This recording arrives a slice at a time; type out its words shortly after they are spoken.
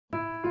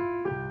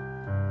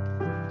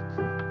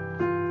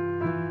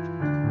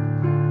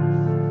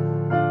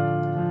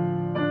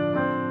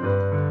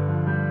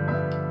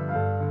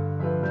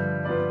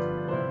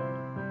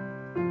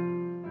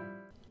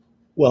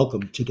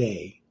Welcome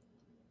today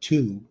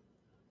to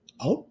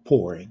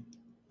Outpouring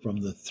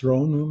from the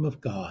Throne Room of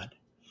God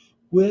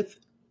with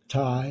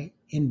Ty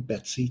and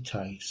Betsy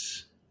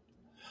Tice.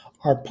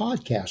 Our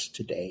podcast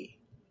today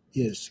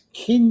is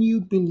Can You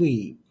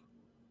Believe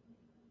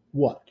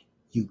What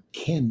You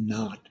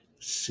Cannot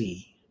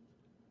See?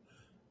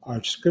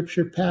 Our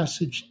scripture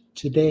passage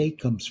today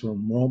comes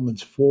from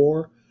Romans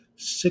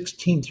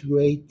 4:16 through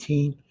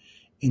 18,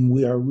 and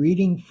we are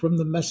reading from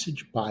the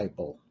Message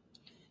Bible.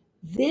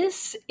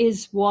 This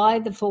is why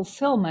the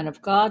fulfillment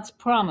of God's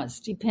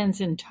promise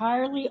depends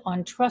entirely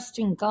on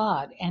trusting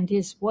God and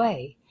His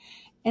way,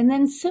 and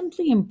then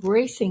simply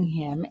embracing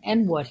Him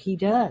and what He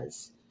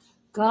does.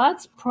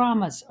 God's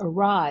promise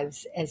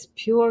arrives as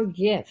pure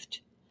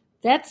gift.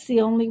 That's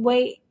the only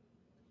way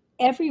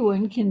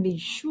everyone can be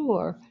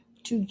sure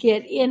to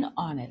get in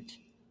on it.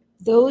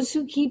 Those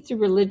who keep the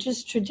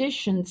religious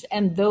traditions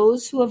and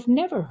those who have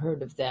never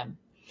heard of them.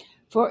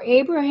 For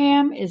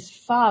Abraham is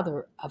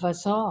father of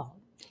us all.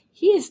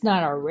 He is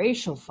not our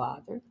racial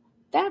father.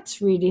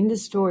 That's reading the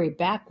story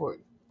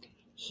backward.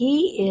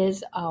 He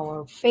is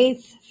our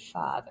faith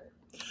father.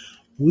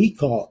 We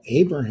call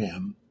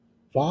Abraham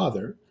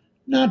father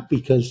not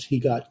because he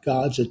got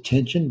God's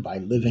attention by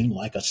living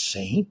like a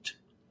saint,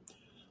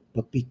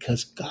 but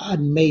because God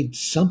made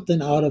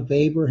something out of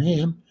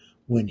Abraham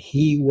when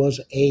he was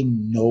a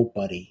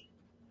nobody.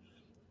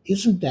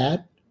 Isn't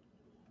that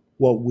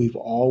what we've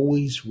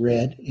always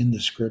read in the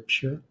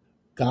scripture?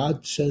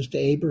 God says to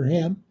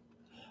Abraham,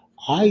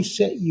 I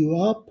set you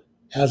up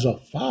as a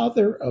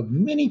father of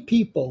many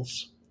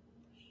peoples.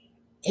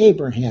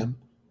 Abraham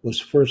was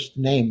first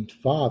named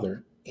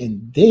father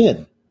and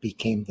then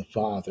became the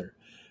father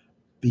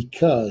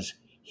because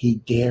he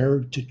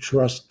dared to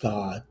trust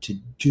God to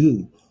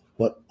do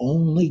what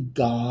only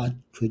God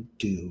could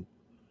do.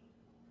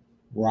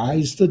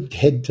 Rise the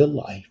dead to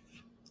life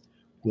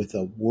with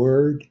a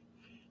word,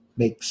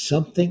 make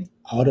something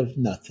out of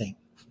nothing.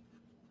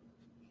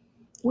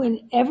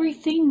 When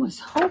everything was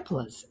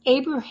hopeless,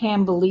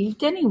 Abraham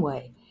believed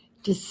anyway,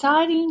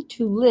 deciding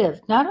to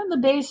live not on the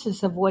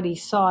basis of what he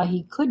saw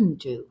he couldn't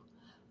do,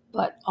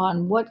 but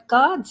on what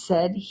God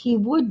said he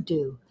would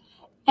do.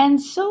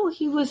 And so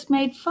he was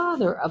made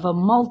father of a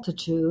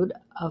multitude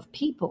of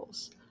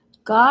peoples.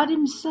 God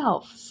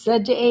himself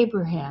said to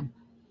Abraham,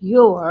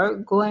 You're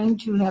going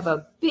to have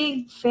a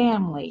big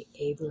family,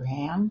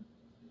 Abraham.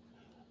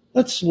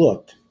 Let's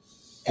look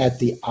at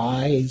the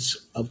eyes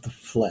of the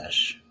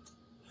flesh.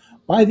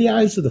 By the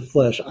eyes of the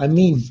flesh, I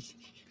mean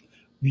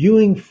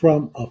viewing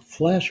from a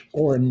flesh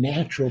or a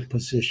natural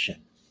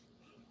position.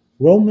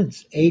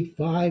 Romans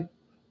 8:5,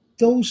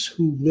 those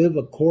who live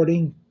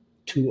according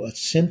to a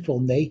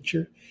sinful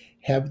nature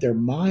have their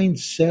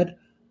minds set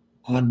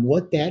on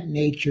what that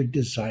nature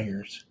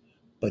desires,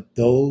 but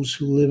those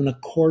who live in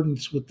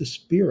accordance with the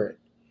Spirit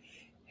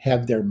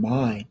have their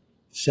mind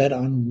set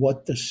on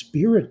what the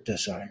Spirit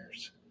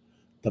desires.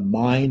 The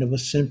mind of a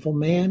sinful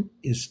man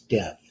is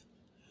death,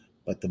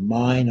 but the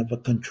mind of a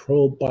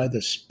controlled by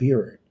the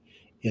Spirit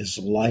is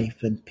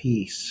life and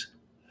peace.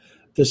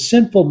 The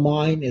sinful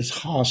mind is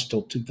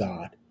hostile to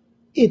God.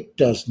 It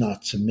does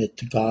not submit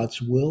to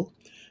God's will,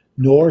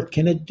 nor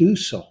can it do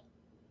so.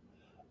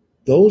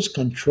 Those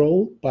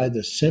controlled by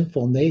the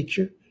sinful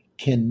nature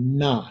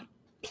cannot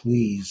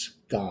please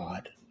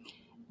God.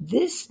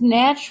 This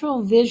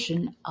natural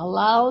vision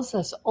allows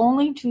us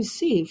only to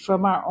see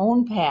from our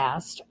own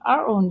past,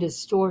 our own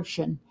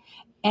distortion,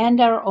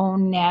 and our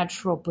own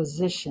natural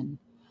position.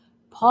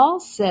 Paul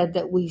said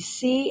that we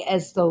see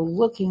as though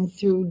looking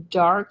through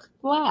dark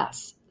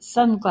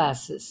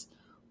sunglasses.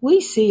 We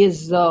see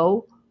as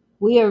though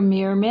we are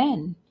mere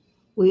men.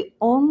 We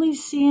only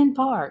see in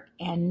part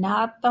and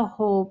not the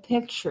whole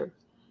picture.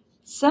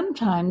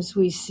 Sometimes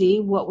we see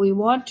what we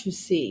want to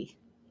see.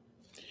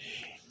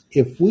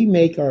 If we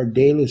make our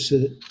daily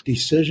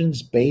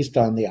decisions based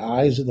on the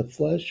eyes of the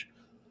flesh,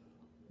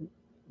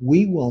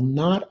 we will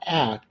not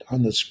act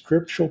on the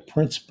scriptural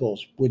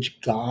principles which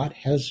God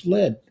has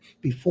led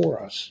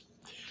before us.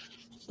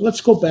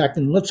 Let's go back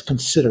and let's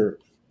consider,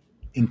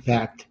 in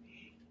fact,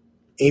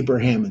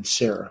 Abraham and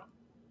Sarah.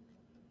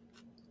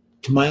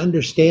 To my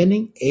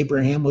understanding,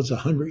 Abraham was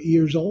 100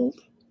 years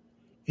old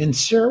and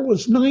Sarah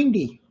was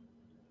 90.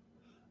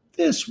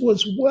 This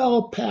was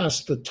well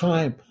past the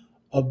time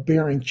of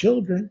bearing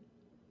children.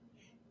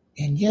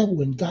 And yet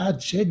when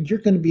God said, you're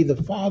going to be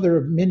the father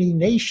of many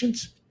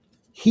nations,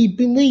 he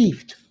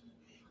believed.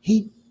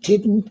 He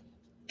didn't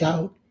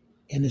doubt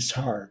in his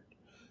heart.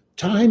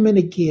 Time and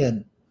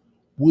again,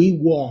 we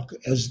walk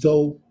as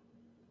though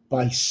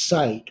by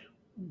sight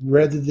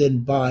rather than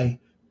by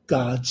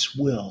God's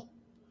will.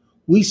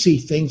 We see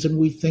things and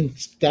we think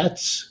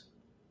that's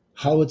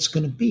how it's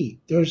going to be.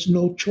 There's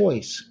no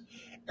choice.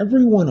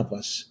 Every one of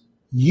us,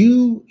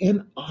 you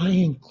and I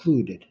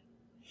included,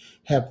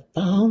 have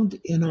found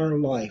in our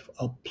life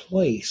a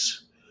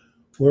place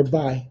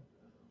whereby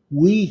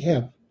we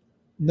have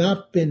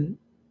not been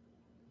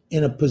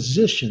in a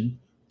position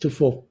to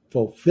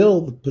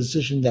fulfill the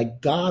position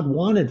that God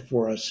wanted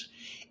for us,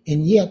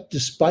 And yet,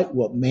 despite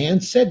what man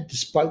said,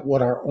 despite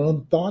what our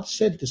own thoughts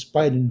said,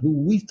 despite in who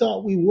we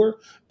thought we were,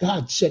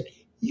 God said,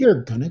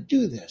 you're going to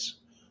do this.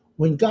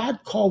 When God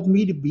called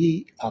me to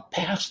be a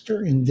pastor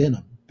and then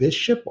a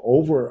bishop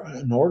over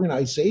an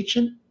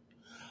organization,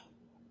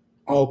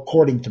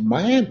 according to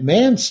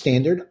man's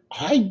standard,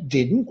 I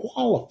didn't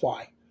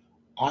qualify.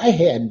 I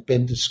hadn't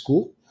been to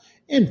school.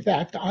 In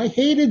fact, I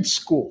hated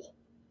school.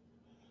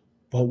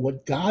 But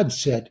what God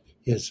said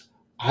is,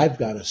 I've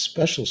got a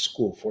special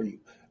school for you.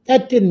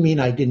 That didn't mean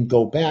I didn't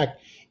go back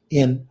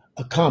and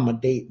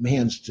accommodate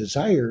man's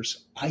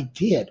desires. I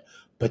did.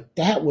 But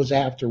that was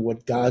after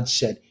what God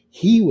said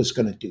he was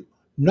going to do,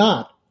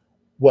 not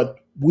what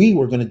we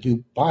were going to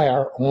do by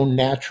our own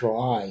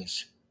natural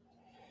eyes.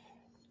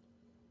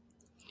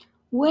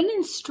 When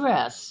in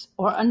stress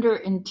or under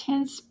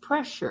intense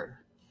pressure,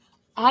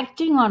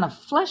 acting on a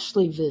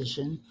fleshly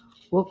vision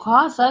will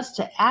cause us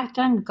to act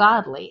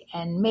ungodly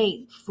and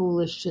make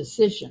foolish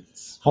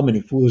decisions. How many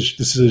foolish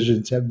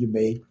decisions have you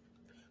made?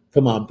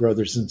 Come on,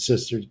 brothers and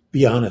sisters,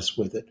 be honest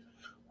with it.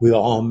 We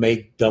all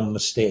make dumb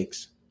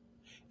mistakes,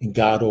 and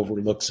God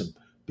overlooks them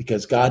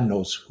because God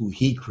knows who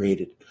he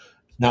created,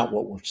 not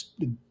what we're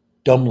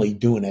dumbly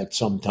doing at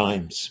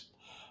sometimes.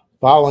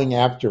 Following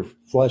after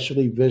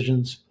fleshly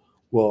visions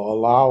will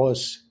allow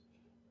us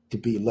to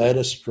be led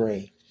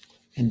astray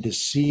and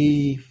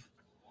be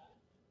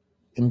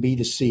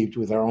deceived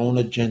with our own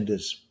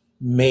agendas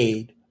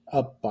made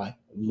up by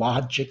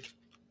logic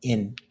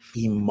and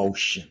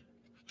emotion.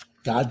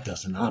 God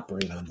doesn't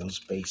operate on those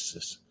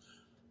bases.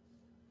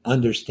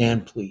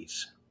 Understand,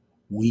 please,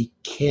 we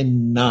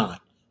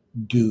cannot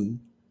do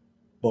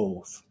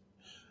both.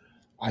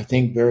 I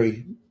think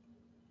very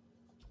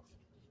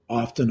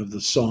often of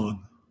the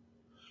song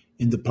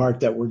in the part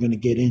that we're going to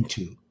get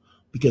into,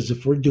 because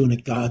if we're doing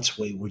it God's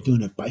way, we're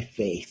doing it by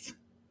faith.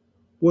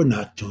 We're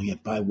not doing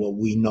it by what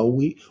we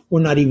know.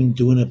 We're not even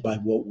doing it by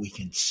what we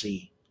can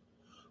see.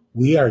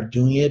 We are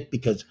doing it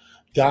because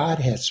God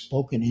has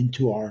spoken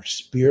into our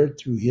spirit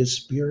through his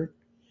spirit,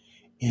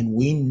 and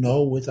we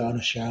know without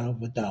a shadow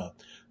of a doubt.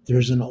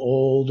 There's an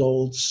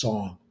old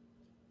song,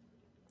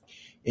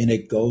 and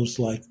it goes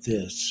like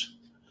this.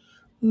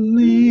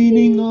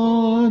 Leaning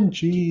on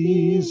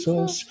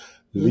Jesus,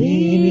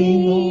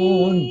 leaning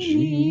on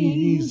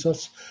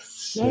Jesus,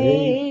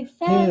 safe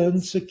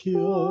and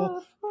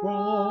secure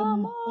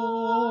from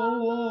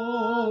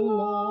all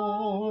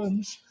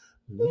alarms.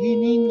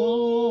 Leaning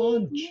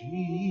on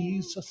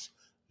Jesus,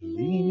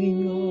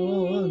 leaning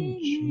on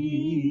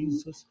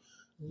Jesus,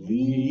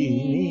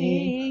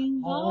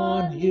 leaning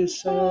on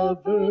his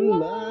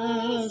everlasting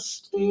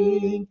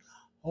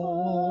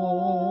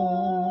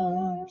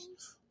arms.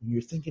 When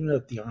you're thinking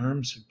of the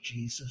arms of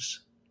Jesus,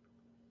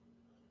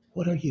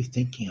 what are you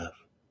thinking of?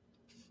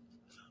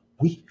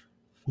 We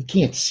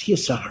can't see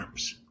his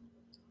arms,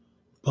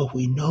 but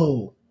we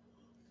know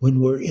when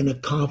we're in a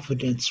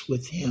confidence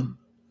with him.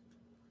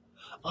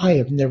 I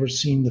have never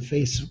seen the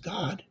face of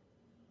God,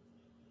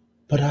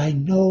 but I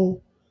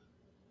know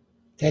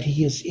that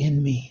he is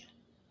in me.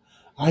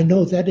 I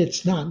know that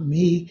it's not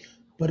me,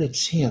 but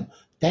it's him.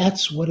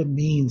 That's what it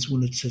means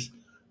when it says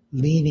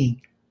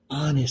leaning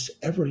on his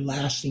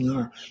everlasting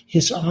arm.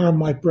 His arm,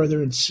 my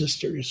brother and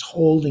sister, is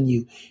holding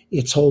you.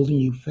 It's holding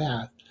you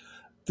fast.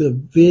 The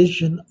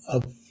vision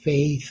of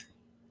faith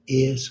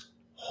is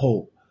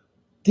hope.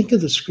 Think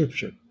of the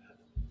scripture.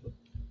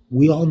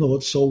 We all know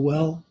it so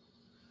well.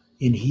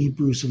 In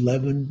Hebrews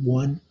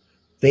 11:1,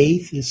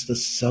 faith is the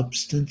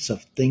substance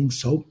of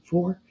things hoped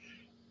for,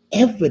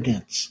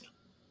 evidenced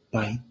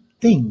by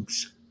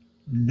things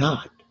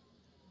not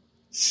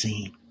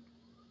seen.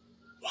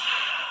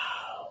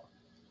 Wow.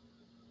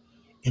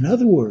 In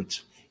other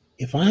words,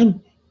 if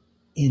I'm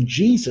in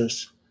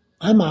Jesus,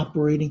 I'm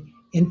operating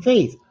in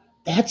faith.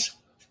 That's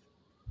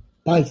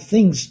by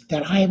things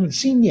that I haven't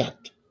seen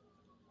yet.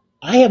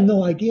 I have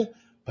no idea,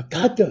 but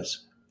God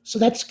does. So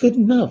that's good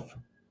enough.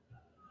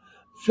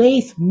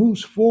 Faith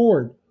moves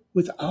forward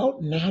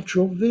without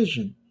natural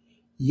vision,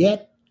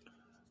 yet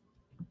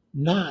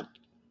not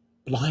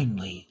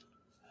blindly.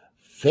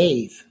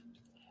 Faith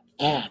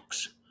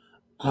acts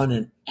on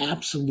an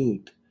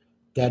absolute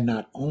that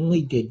not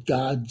only did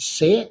God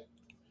say it,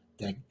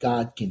 that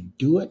God can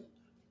do it,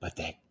 but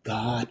that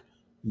God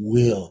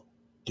will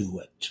do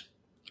it.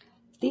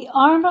 The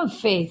arm of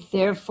faith,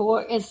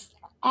 therefore, is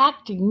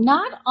acting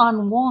not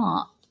on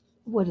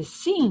what is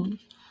seen,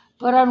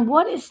 but on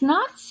what is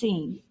not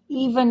seen,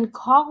 even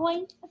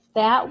calling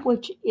that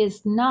which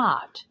is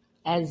not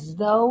as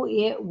though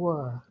it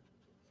were.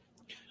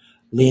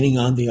 Leaning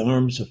on the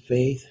arms of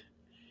faith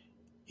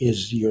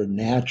is your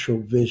natural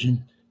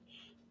vision,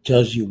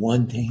 tells you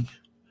one thing,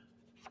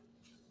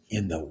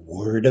 and the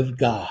Word of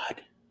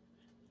God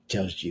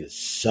tells you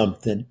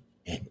something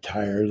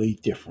entirely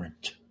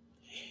different.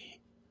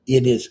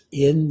 It is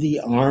in the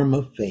arm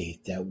of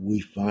faith that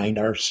we find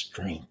our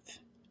strength.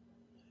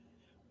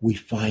 We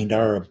find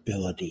our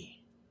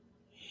ability.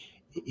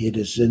 It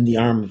is in the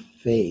arm of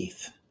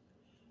faith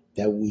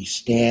that we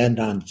stand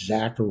on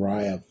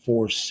Zechariah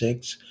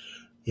 4:6.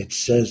 It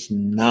says,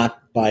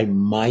 not by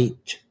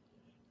might,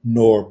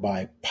 nor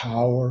by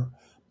power,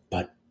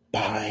 but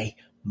by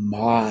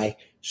my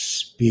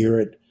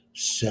Spirit,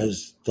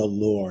 says the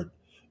Lord.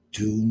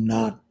 Do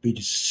not be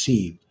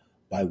deceived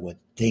by what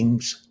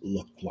things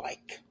look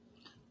like.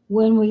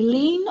 When we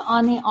lean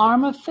on the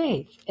arm of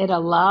faith, it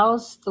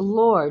allows the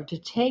Lord to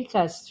take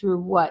us through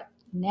what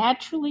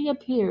naturally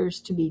appears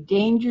to be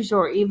dangers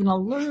or even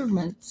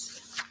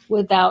allurements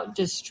without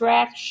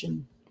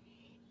distraction.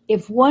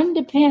 If one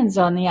depends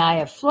on the eye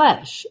of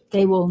flesh,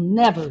 they will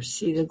never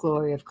see the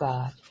glory of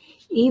God.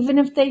 Even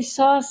if they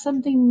saw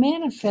something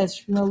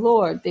manifest from the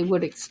Lord, they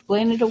would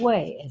explain it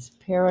away as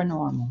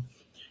paranormal.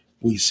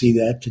 We see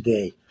that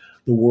today.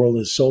 The world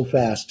is so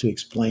fast to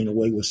explain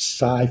away with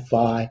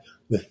sci-fi,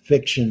 with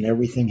fiction, and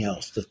everything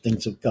else, the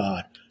things of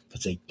God,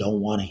 because they don't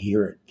want to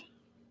hear it.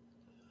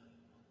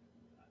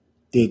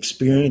 The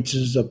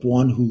experiences of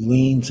one who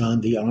leans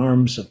on the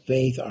arms of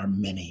faith are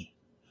many.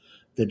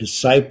 The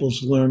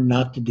disciples learned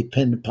not to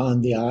depend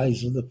upon the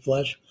eyes of the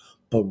flesh,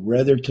 but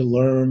rather to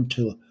learn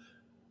to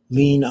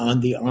lean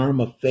on the arm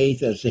of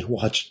faith as they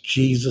watched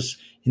Jesus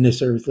in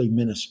his earthly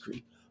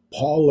ministry.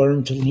 Paul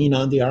learned to lean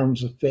on the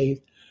arms of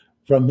faith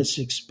from his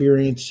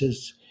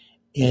experiences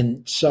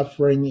in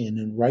suffering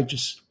and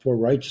for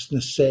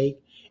righteousness'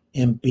 sake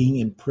and being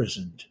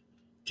imprisoned.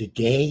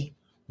 Today,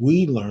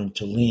 we learn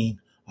to lean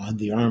on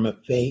the arm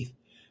of faith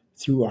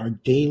through our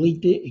daily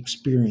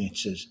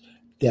experiences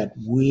that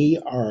we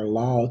are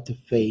allowed to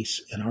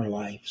face in our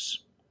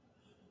lives.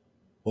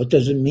 What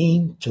does it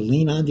mean to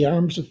lean on the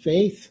arms of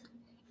faith?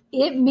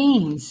 It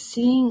means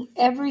seeing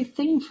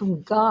everything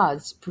from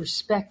God's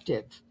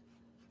perspective.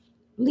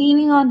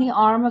 Leaning on the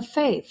arm of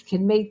faith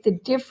can make the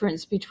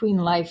difference between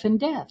life and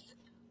death.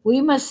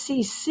 We must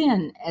see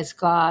sin as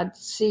God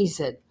sees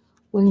it.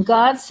 When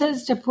God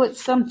says to put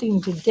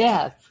something to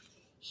death,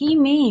 he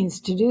means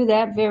to do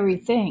that very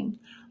thing.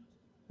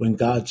 When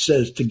God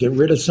says to get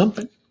rid of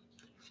something,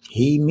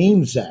 he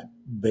means that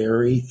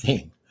very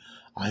thing.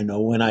 I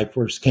know when I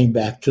first came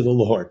back to the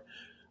Lord,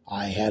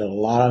 I had a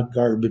lot of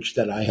garbage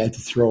that I had to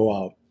throw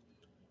out,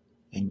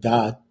 and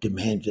God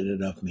demanded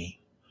it of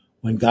me.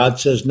 When God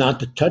says not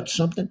to touch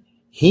something,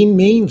 he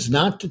means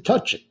not to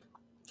touch it.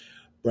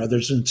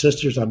 Brothers and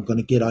sisters, I'm going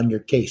to get on your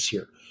case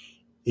here.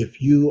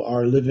 If you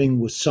are living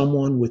with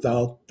someone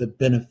without the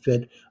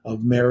benefit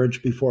of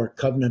marriage before a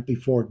covenant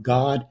before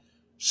God,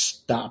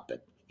 stop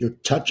it. You're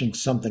touching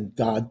something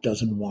God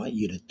doesn't want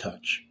you to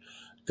touch.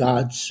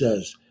 God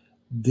says,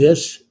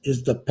 this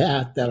is the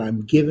path that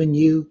I'm giving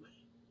you,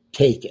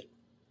 take it.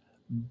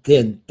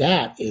 Then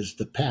that is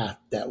the path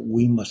that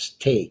we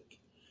must take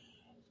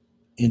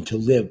and to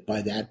live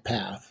by that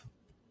path.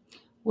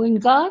 When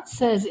God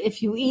says,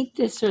 if you eat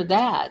this or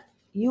that,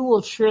 you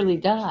will surely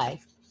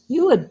die,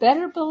 you had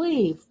better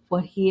believe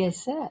what he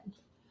has said.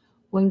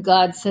 When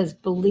God says,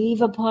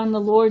 believe upon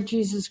the Lord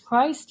Jesus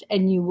Christ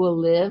and you will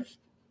live,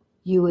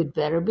 you had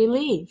better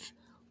believe.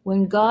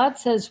 When God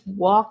says,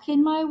 walk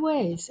in my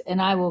ways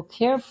and I will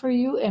care for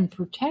you and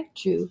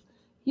protect you,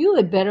 you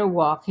had better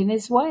walk in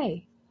his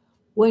way.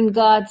 When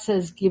God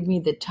says, give me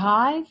the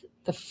tithe,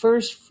 the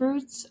first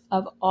fruits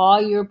of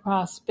all your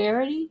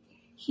prosperity,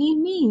 he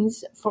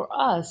means for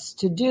us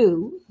to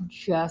do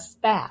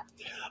just that.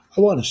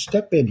 I want to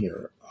step in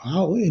here.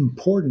 How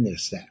important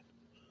is that?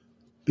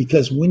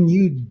 Because when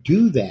you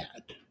do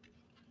that,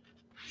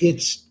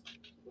 it's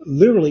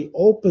literally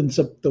opens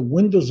up the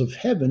windows of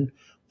heaven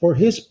for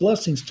his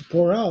blessings to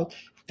pour out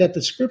that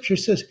the scripture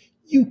says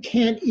you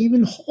can't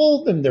even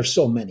hold them. There's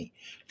so many.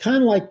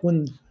 Kind of like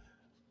when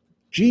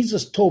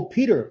Jesus told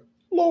Peter,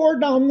 lower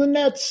down the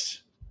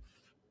nets.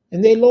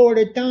 And they lowered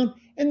it down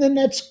and the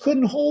nets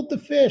couldn't hold the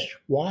fish.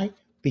 Why?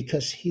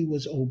 Because he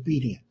was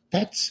obedient.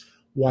 That's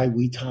why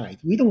we tithe.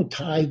 We don't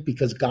tithe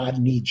because God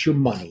needs your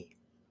money.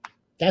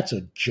 That's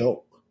a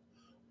joke.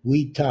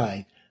 We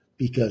tithe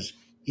because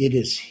it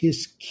is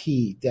his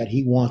key that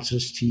he wants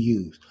us to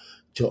use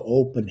to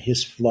open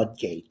his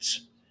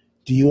floodgates.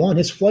 Do you want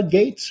his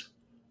floodgates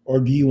or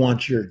do you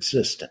want your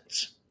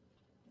existence?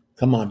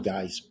 Come on,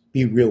 guys,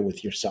 be real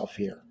with yourself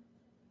here.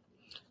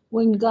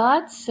 When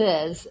God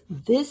says,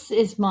 this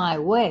is my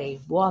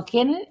way, walk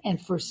in it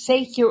and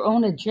forsake your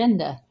own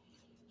agenda,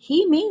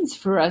 he means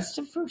for us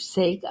to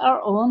forsake our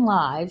own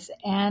lives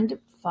and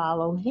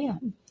follow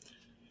him.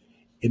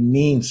 It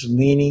means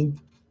learning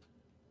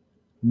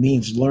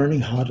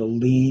how to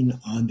lean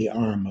on the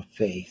arm of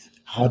faith.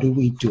 How do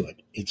we do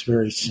it? It's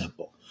very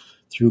simple.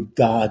 Through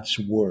God's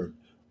word.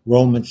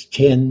 Romans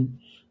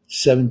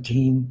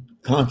 10:17.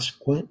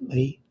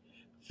 Consequently,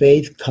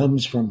 faith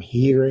comes from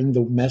hearing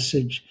the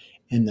message,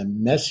 and the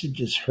message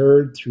is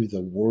heard through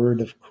the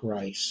word of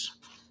Christ.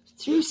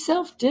 Through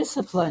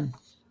self-discipline.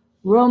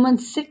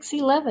 Romans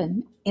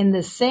 6:11. In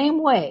the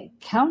same way,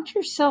 count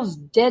yourselves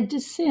dead to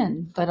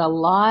sin, but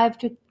alive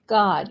to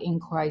God in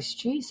Christ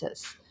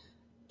Jesus.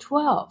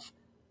 12.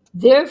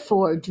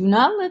 Therefore, do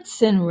not let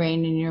sin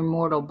reign in your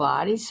mortal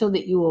body so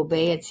that you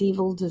obey its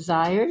evil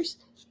desires.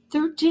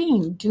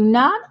 13. Do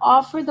not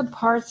offer the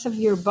parts of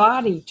your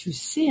body to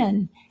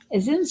sin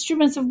as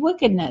instruments of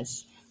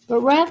wickedness, but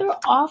rather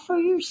offer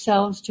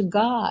yourselves to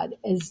God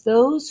as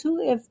those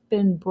who have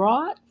been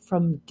brought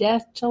from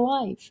death to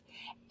life,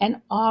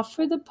 and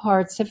offer the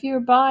parts of your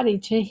body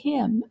to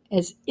Him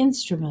as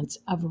instruments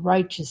of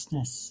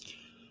righteousness.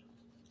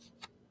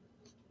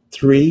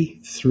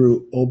 3,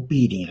 through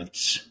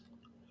obedience.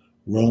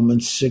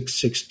 Romans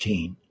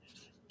 6:16.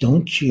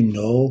 Don't you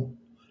know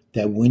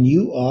that when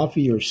you offer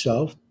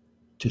yourself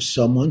to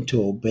someone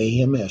to obey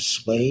him as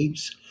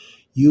slaves,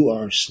 you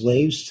are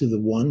slaves to the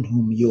one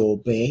whom you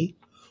obey,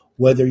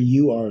 whether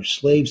you are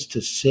slaves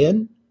to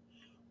sin,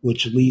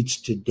 which leads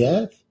to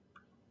death,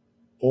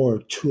 or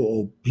to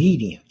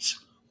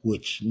obedience,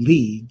 which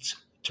leads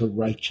to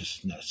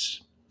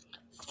righteousness.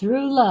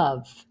 Through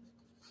love.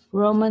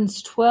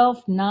 Romans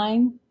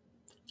 12:9.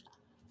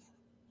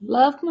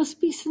 Love must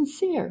be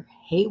sincere.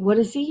 Hate what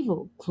is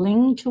evil.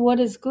 Cling to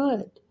what is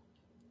good.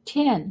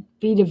 10.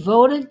 Be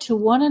devoted to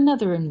one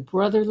another in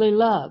brotherly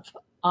love.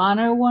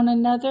 Honor one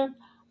another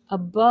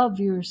above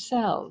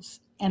yourselves.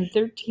 And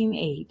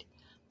 13:8.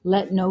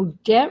 Let no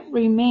debt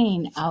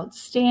remain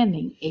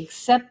outstanding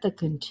except the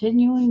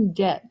continuing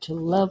debt to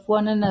love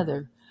one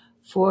another.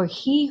 For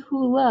he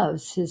who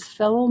loves his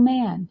fellow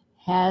man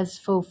has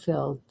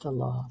fulfilled the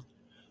law.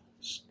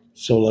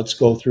 So let's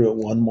go through it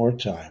one more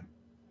time.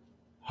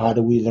 How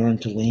do we learn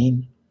to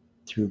lean?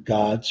 Through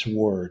God's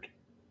word,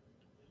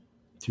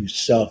 through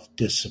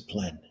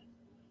self-discipline,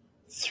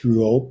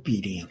 through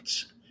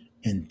obedience,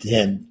 and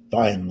then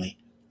finally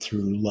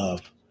through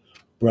love.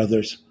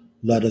 Brothers,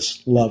 let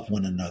us love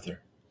one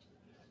another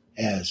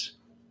as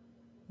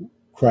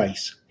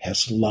Christ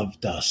has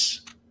loved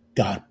us.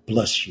 God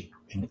bless you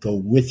and go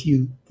with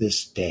you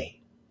this day.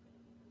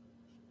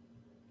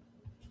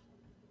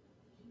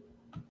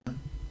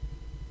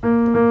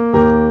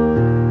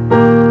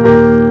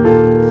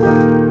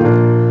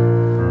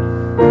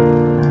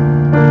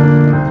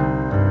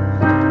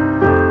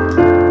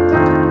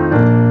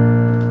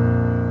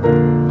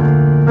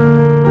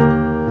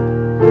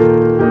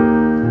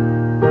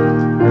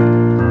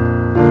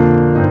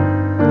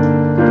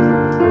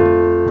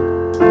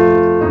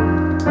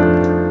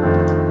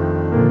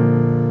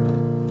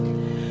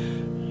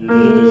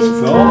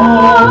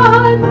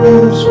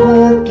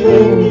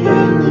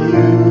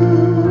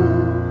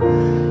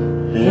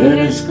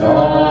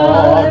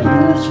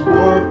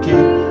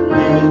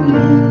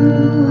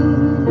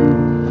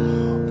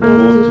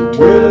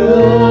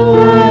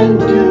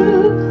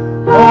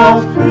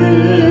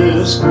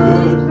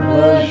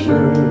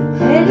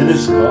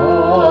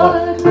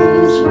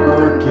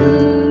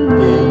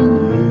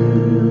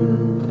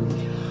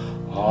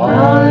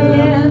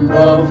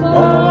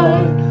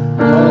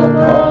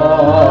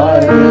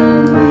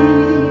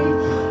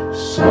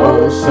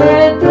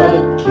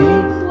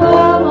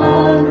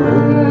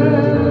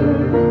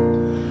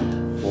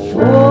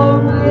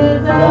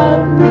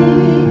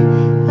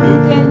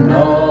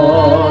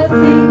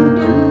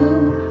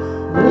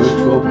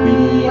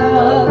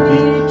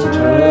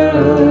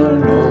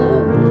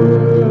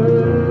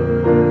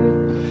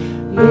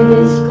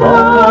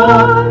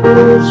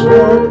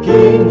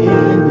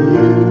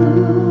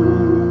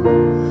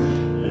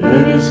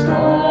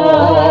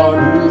 God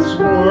is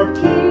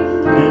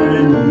working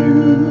in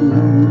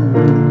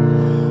you.